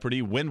Down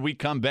Jeopardy when we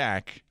come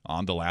back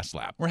on The Last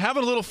Lap. We're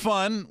having a little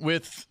fun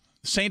with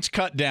Saints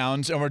Cut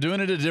Downs, and we're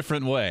doing it a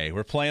different way.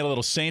 We're playing a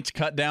little Saints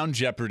Cut Down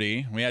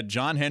Jeopardy. We had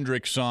John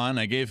Hendricks on.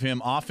 I gave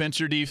him offense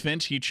or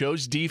defense. He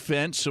chose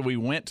defense, so we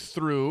went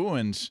through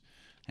and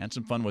had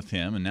some fun with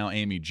him. And now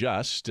Amy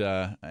Just,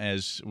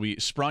 as we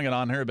sprung it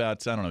on her about,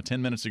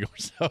 10 minutes ago or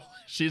so,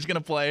 she's going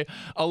to play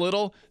a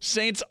little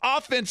Saints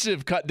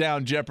offensive Cut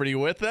Down Jeopardy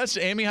with us.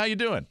 Amy, how you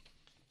doing?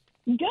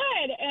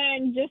 Good.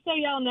 And just so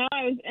y'all know,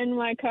 I was in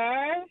my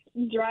car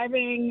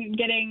driving,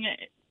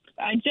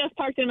 I just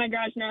parked in my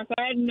garage now, so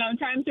I had no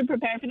time to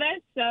prepare for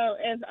this. So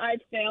if I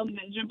failed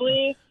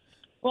miserably,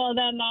 well,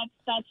 then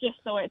that's just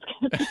the way it's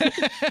going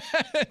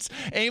to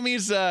be.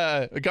 Amy's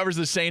covers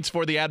the Saints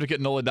for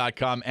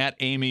theadvocate.NOLA.com, at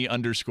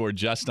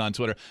Amy_just on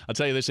Twitter. I'll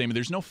tell you this, Amy,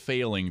 there's no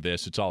failing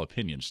this. It's all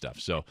opinion stuff.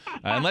 So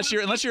unless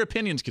your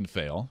opinions can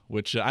fail,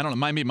 which I don't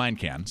know, mine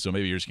can, so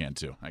maybe yours can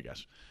too, I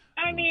guess.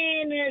 I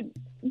mean,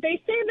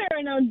 they say there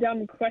are no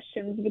dumb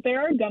questions, but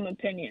there are dumb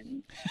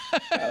opinions.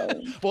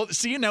 So. Well,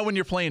 see, now when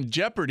you're playing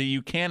Jeopardy,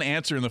 you can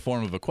answer in the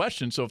form of a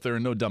question. So if there are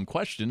no dumb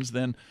questions,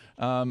 then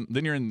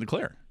you're in the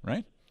clear,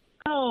 right?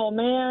 Oh,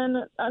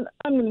 man. I'm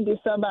going to do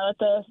so bad at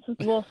this.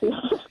 We'll see.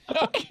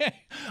 Okay.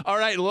 All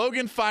right,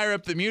 Logan, fire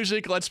up the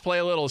music. Let's play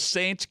a little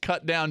Saints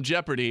Cut Down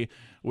Jeopardy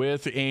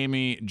with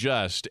Amy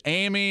Just.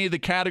 Amy, the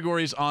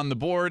categories on the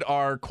board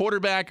are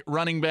quarterback,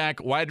 running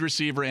back, wide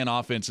receiver, and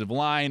offensive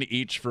line,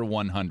 each for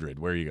 100.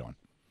 Where are you going?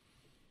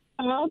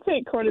 I'll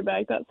take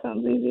quarterback. That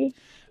sounds easy.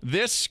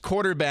 This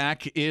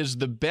quarterback is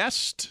the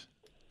best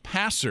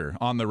passer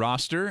on the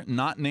roster,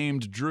 not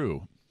named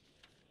Drew.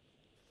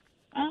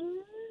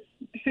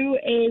 Who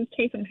is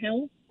Taysom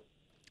Hill?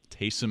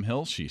 Taysom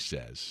Hill, she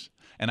says.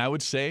 And I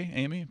would say,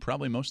 Amy,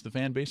 probably most of the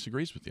fan base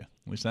agrees with you.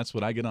 At least that's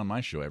what I get on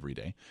my show every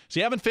day. So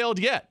you haven't failed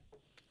yet.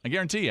 I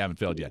guarantee you haven't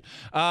failed yet.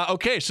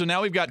 Okay, so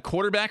now we've got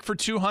quarterback for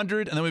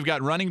 200, and then we've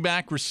got running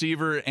back,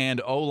 receiver, and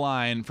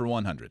O-line for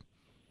 100.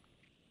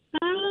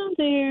 I'll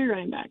do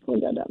running back.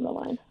 We'll go down the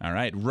line. All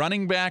right,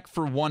 running back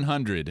for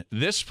 100.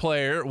 This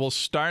player will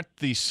start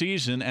the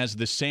season as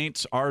the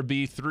Saints'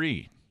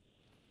 RB3.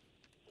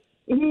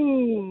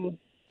 Ooh.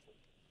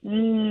 Who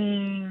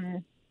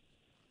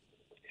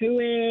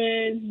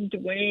is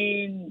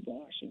Dwayne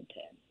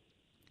Washington?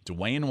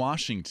 Dwayne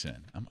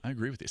Washington. I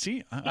agree with you.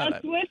 See,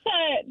 that's with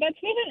an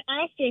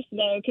asterisk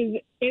though,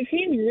 because if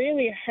he's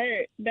really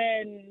hurt,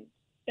 then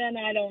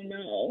I don't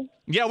know.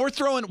 Yeah, we're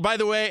throwing. By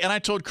the way, and I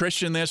told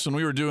Christian this when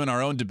we were doing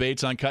our own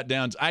debates on cut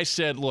downs. I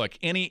said, look,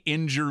 any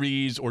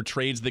injuries or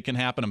trades that can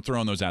happen, I'm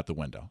throwing those out the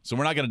window. So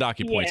we're not going to dock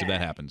you points if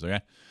that happens. Okay.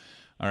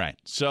 All right.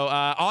 So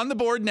on the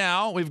board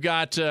now, we've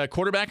got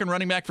quarterback and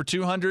running back for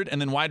 200,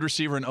 and then wide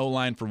receiver and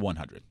O-line for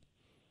 100.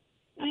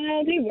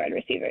 I'll do wide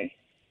receiver.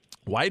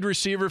 Wide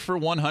receiver for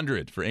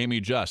 100 for Amy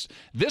Just.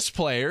 This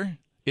player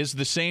is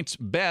the Saints'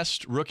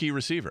 best rookie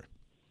receiver.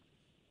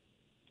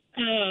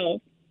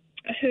 Oh,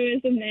 who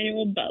is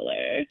Emmanuel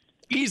Butler?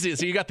 Easy.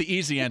 So you got the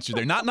easy answer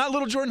there. Not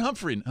little Jordan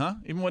Humphrey, huh?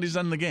 Even what he's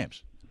done in the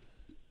games.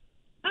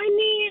 I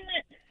mean,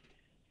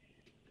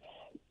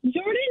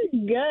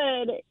 Jordan's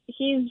good.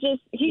 He's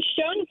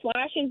shown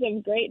flashes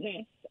of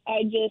greatness.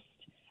 I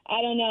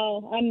don't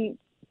know.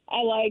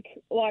 I like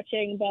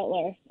watching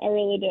Butler. I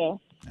really do.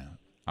 Yeah.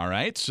 All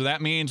right. So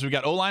that means we've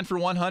got O-line for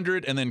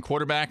 100 and then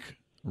quarterback,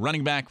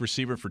 running back,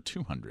 receiver for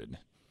 200.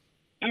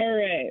 All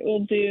right.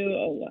 We'll do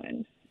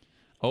O-line.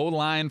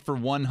 O-line for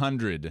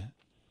 100.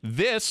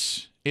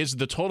 This is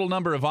the total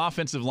number of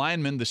offensive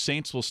linemen the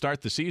Saints will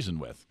start the season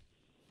with.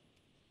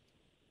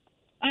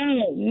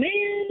 Oh,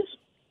 man.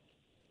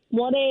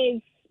 What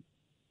is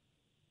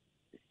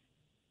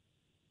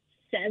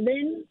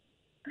 7?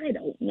 I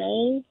don't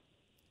know.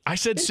 I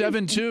said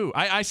 7, too.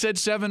 I said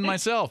 7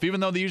 myself.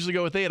 Even though they usually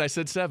go with 8, I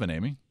said 7,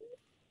 Amy.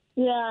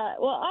 Yeah,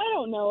 well, I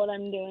don't know what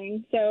I'm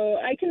doing, so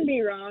I can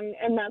be wrong,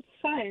 and that's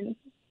fine.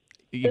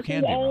 You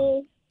can be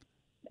wrong.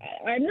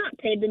 I'm not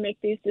paid to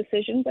make these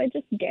decisions. I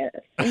just guess.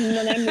 And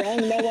when I'm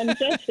wrong, no one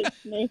judges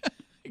me.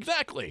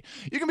 Exactly.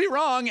 You can be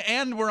wrong,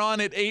 and we're on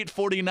at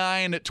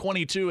 8:49 at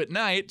 22 at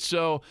night,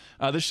 so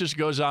this just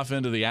goes off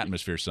into the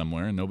atmosphere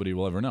somewhere, and nobody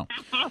will ever know.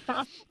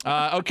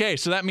 Okay,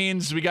 so that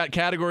means we got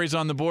categories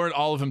on the board,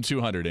 all of them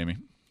 200, Amy.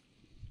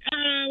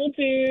 We'll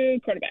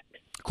do quarterbacks.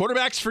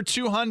 Quarterbacks for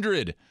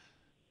 200.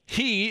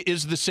 He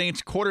is the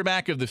Saints'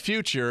 quarterback of the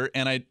future,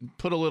 and I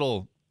put a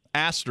little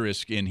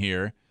asterisk in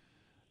here.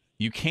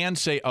 You can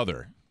say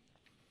other.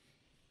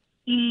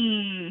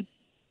 I'm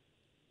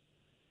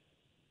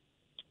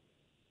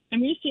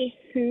going to say,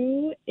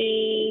 who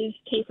is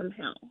Taysom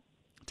Hill?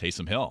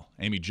 Taysom Hill.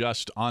 Amy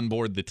just on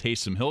board the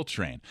Taysom Hill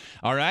train.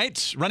 All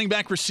right. Running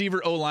back,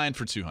 receiver, O-line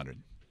for 200.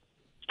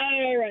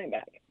 Running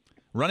back.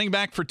 Running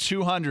back for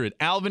 200.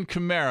 Alvin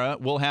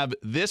Kamara will have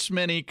this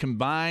many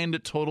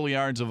combined total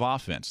yards of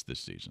offense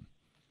this season.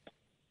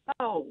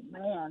 Oh,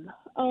 man.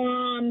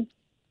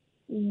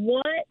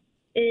 What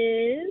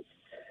is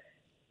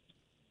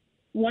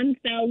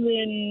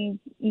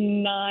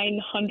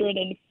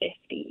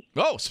 1,950?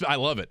 Oh, I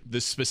love it.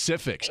 The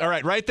specifics. All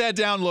right, write that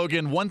down,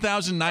 Logan.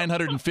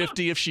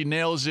 1,950. If she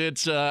nails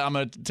it, I'm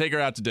going to take her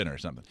out to dinner or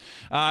something.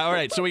 All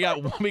right, so we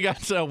got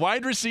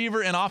wide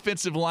receiver and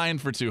offensive line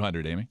for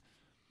 200, Amy.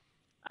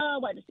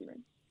 Wide receiver.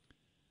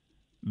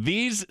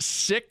 These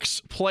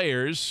 6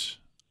 players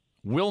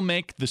will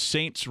make the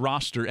Saints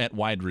roster at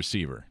wide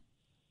receiver.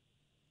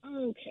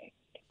 Okay.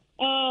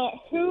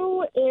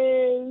 Who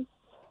is...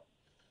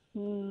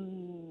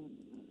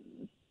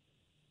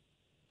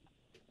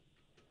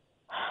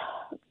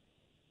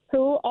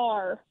 Who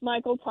are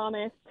Michael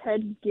Thomas,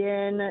 Ted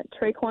Ginn,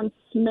 Traquan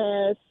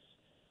Smith,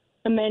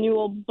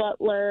 Emmanuel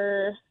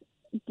Butler,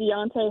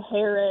 Deontay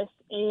Harris,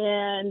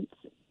 and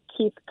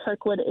Keith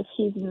Kirkwood if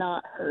he's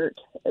not hurt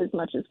as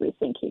much as we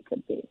think he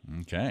could be?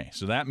 Okay,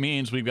 so that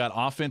means we've got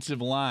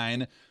offensive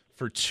line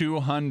for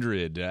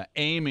 200.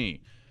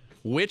 Amy,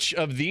 which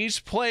of these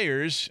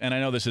players, and I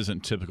know this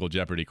isn't a typical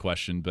Jeopardy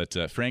question, but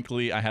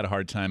frankly, I had a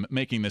hard time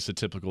making this a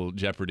typical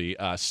Jeopardy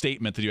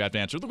statement that you have to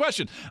answer the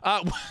question.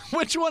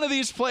 Which one of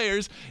these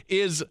players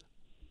is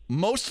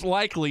most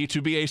likely to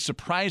be a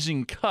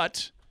surprising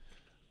cut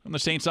from the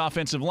Saints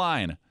offensive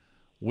line?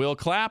 Will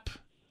Clapp,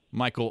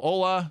 Michael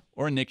Ola,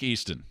 or Nick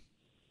Easton?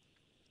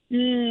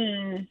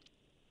 Well,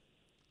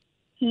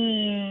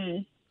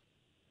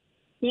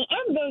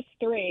 of those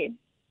three,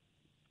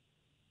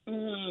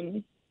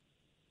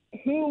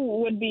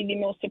 who would be the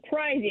most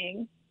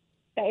surprising?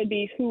 That would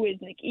be, who is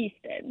Nick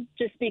Easton,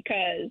 just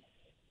because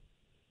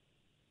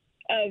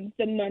of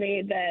the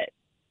money that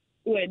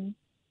would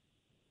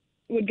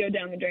go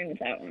down the drain with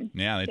that one.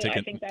 Yeah, I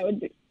think that would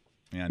be.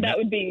 Yeah, that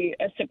would be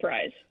a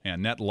surprise. Yeah,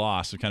 net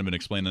loss. I've kind of been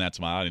explaining that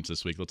to my audience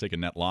this week. They'll take a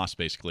net loss,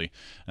 basically,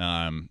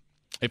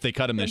 if they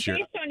cut him this year.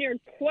 Based on your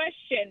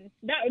question,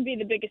 that would be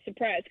the biggest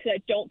surprise, because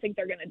I don't think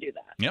they're going to do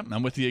that. Yep,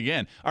 I'm with you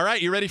again. All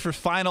right, you ready for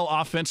final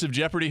offensive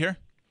Jeopardy here?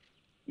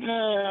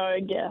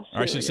 I guess.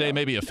 Or I should say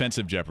maybe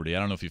offensive Jeopardy. I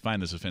don't know if you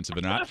find this offensive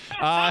or not.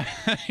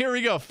 Here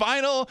we go.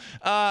 Final,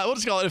 we'll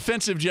just call it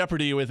offensive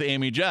Jeopardy with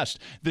Amy Just.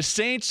 The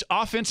Saints'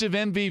 offensive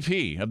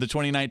MVP of the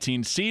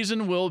 2019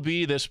 season will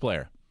be this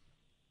player.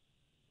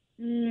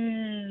 Who's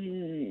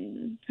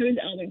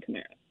Alvin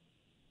Kamara?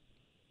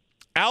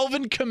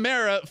 Alvin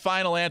Kamara,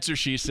 final answer,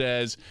 she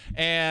says.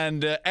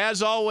 And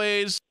as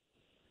always,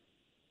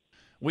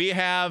 we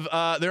have,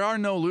 there are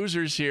no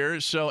losers here.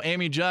 So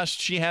Amy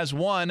Just, she has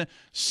won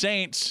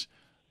Saints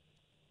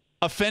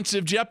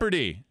offensive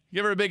Jeopardy.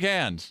 Give her a big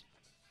hand.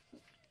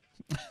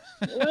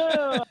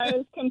 Whoa, I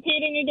was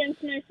competing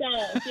against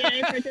myself.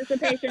 Yay,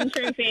 participation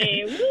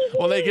trophy. Woo-hoo,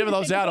 well, they give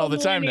those out all the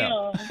time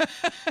now.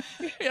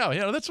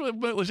 Yeah, that's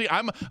what. See,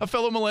 I'm a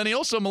fellow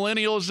millennial, so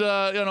millennials,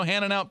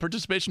 handing out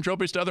participation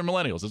trophies to other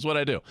millennials. That's what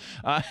I do.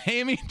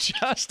 Amy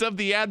Just of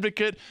The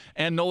Advocate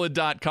and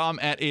NOLA.com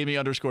at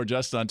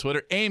Amy_Just on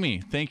Twitter.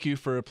 Amy, thank you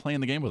for playing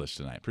the game with us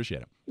tonight.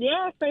 Appreciate it.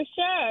 Yeah, for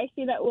sure. I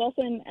see that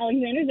Wilson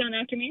Alexander's on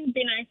after me.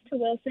 Be nice to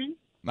Wilson.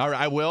 All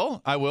right, I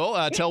will.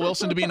 Tell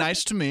Wilson to be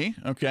nice to me.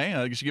 Okay,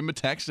 just give him a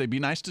text. Say, be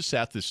nice to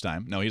Seth this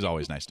time. No, he's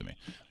always nice to me.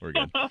 We're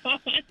good.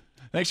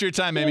 Thanks for your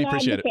time, Amy.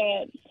 Appreciate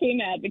it. Team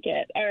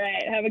advocate. All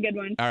right, have a good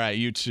one. All right,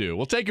 you too.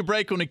 We'll take a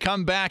break. When we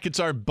come back, it's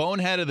our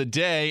bonehead of the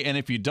day. And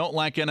if you don't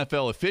like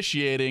NFL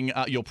officiating,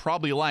 you'll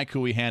probably like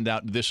who we hand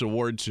out this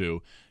award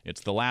to.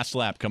 It's The Last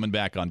Lap coming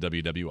back on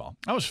WWL.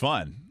 That was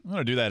fun. I'm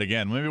going to do that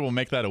again. Maybe we'll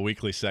make that a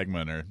weekly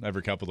segment or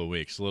every couple of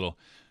weeks. A little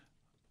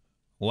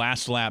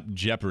Last Lap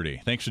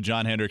Jeopardy. Thanks to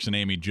John Hendricks and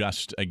Amy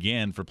Just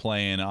again for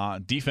playing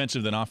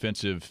defensive and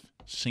offensive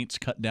Saints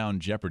cut down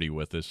Jeopardy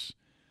with us.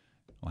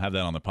 We'll have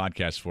that on the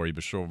podcast for you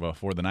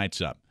before the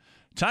night's up.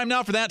 Time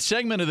now for that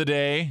segment of the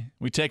day.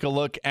 We take a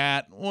look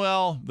at,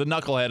 the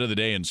knucklehead of the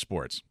day in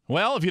sports.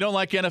 Well, if you don't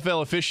like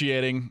NFL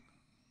officiating,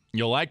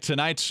 you'll like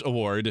tonight's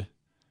award.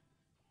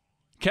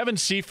 Kevin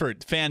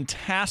Seifert,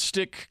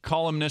 fantastic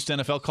columnist,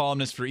 NFL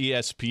columnist for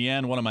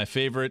ESPN, one of my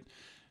favorite.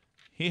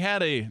 He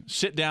had a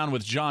sit-down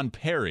with John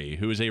Perry,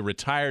 who is a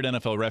retired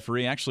NFL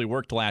referee, actually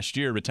worked last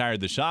year, retired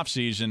this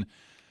offseason,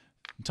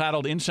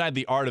 titled Inside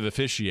the Art of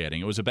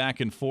Officiating. It was a back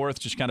and forth,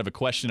 just kind of a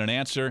question and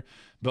answer.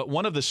 But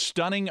one of the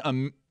stunning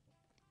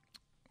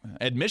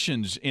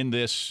admissions in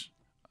this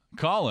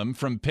column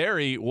from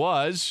Perry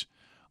was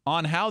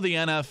on how the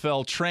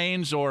NFL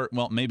trains, or,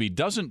 well, maybe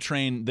doesn't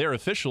train their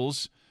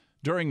officials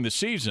during the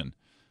season.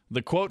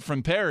 The quote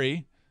from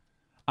Perry,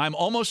 "I'm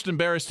almost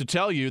embarrassed to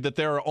tell you that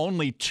there are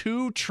only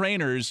 2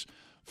 trainers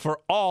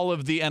for all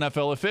of the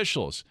NFL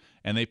officials."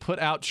 And they put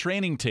out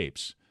training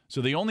tapes.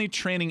 So the only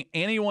training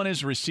anyone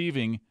is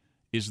receiving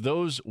is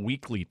those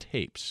weekly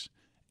tapes,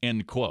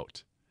 end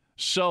quote.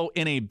 So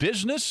in a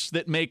business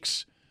that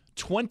makes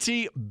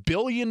 $20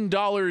 billion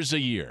a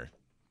year,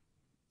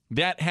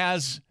 that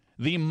has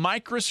the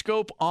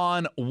microscope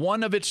on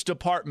one of its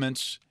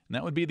departments, and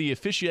that would be the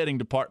officiating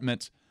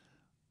department,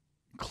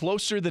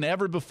 closer than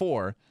ever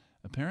before,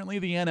 apparently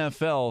the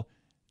NFL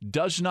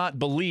does not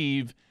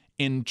believe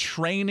in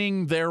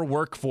training their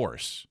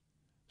workforce.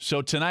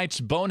 So tonight's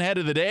bonehead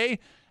of the day,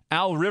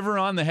 Al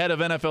Riveron, the head of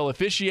NFL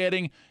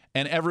officiating,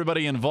 and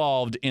everybody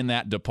involved in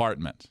that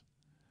department.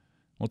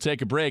 We'll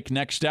take a break.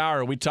 Next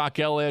hour, we talk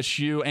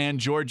LSU and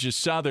Georgia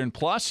Southern.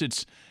 Plus,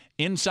 it's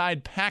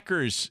Inside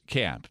Packers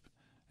Camp.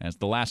 As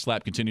the last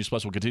lap continues,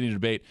 plus we'll continue to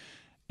debate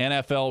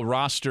NFL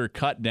roster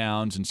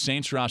cutdowns and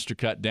Saints roster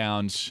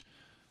cutdowns.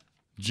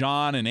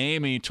 John and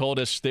Amy told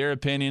us their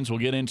opinions. We'll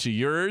get into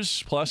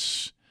yours,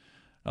 plus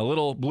a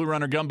little Blue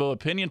Runner Gumbo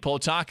opinion poll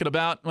talking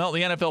about, well,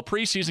 the NFL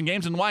preseason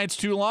games and why it's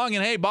too long.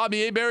 And, hey,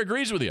 Bobby Hebert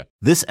agrees with you.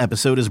 This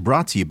episode is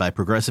brought to you by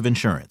Progressive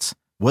Insurance.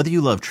 Whether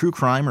you love true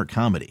crime or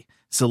comedy,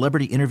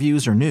 celebrity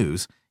interviews or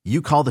news,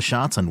 you call the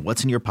shots on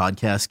what's in your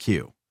podcast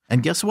queue.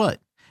 And guess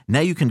what? Now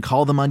you can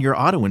call them on your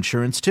auto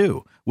insurance,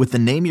 too, with the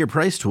Name Your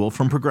Price tool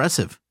from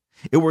Progressive.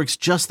 It works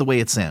just the way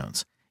it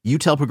sounds. You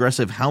tell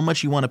Progressive how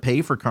much you want to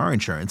pay for car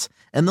insurance,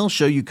 and they'll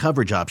show you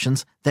coverage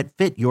options that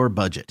fit your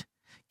budget.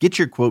 Get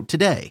your quote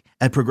today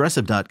at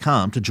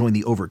Progressive.com to join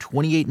the over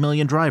 28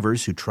 million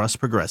drivers who trust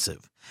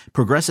Progressive.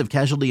 Progressive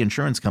Casualty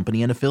Insurance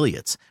Company and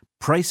Affiliates.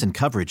 Price and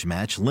coverage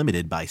match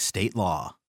limited by state law.